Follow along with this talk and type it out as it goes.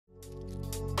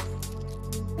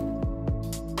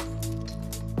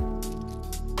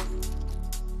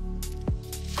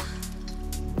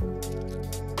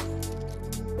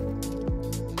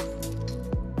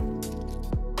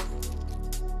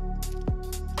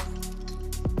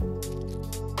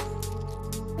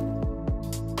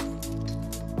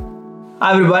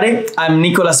Hi everybody, I'm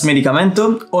Nicolas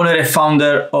Medicamento, owner and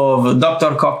founder of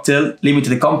Dr. Cocktail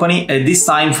Limited Company, and this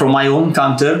time from my own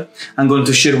counter I'm going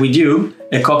to share with you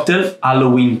a cocktail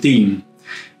Halloween theme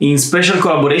in special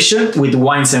collaboration with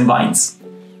Wines and Vines.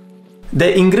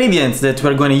 The ingredients that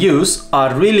we're going to use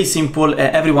are really simple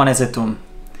and everyone has at home.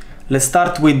 Let's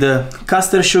start with the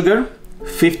castor sugar,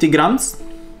 50 grams.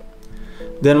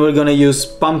 Then we're going to use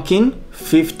pumpkin,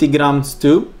 50 grams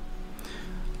too.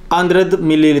 100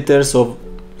 milliliters of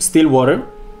still water,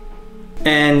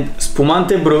 and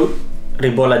Spumante Brut,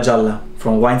 Ribolla Gialla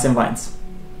from Wines and Vines.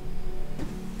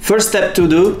 First step to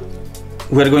do,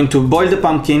 we're going to boil the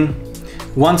pumpkin.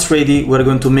 Once ready, we're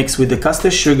going to mix with the castor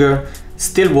sugar,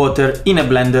 still water in a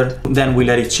blender, then we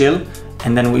let it chill,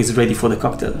 and then it's ready for the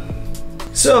cocktail.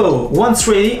 So once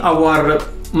ready, our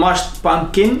mashed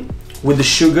pumpkin with the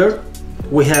sugar,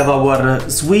 we have our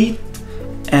sweet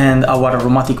and our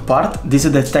aromatic part. This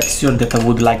is the texture that I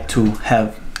would like to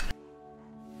have.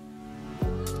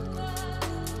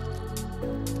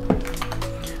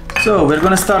 So we're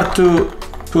gonna start to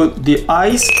put the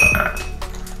ice.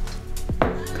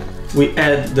 We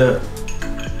add the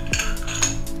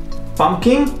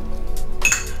pumpkin.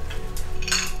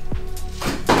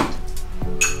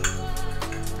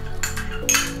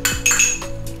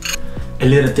 A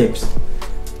little tips.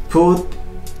 Put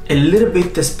a little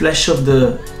bit a splash of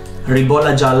the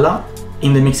Ribolla Gialla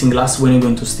in the mixing glass when you're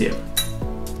going to stir.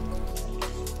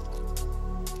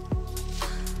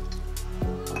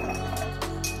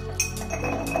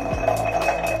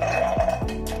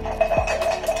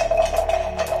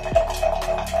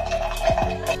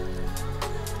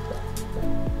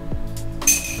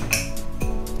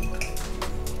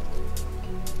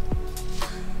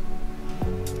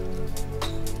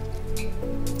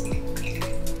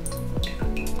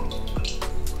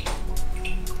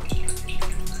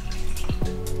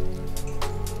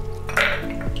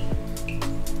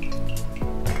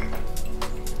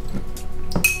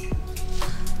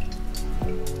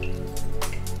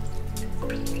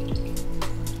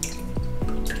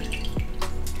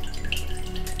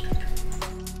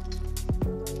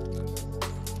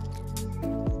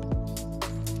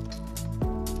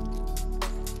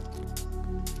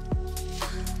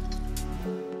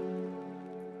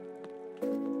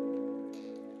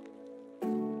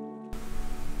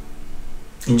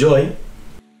 Enjoy!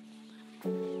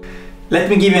 Let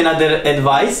me give you another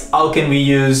advice. How can we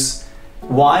use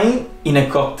wine in a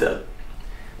cocktail?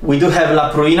 We do have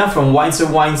La Pruina from Wines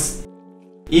and Vines.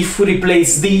 If we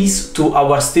replace these to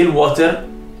our still water,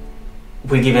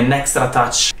 we give an extra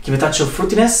touch. Give a touch of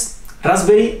fruitiness,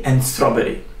 raspberry and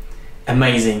strawberry.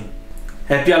 Amazing!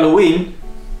 Happy Halloween!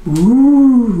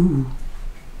 Ooh.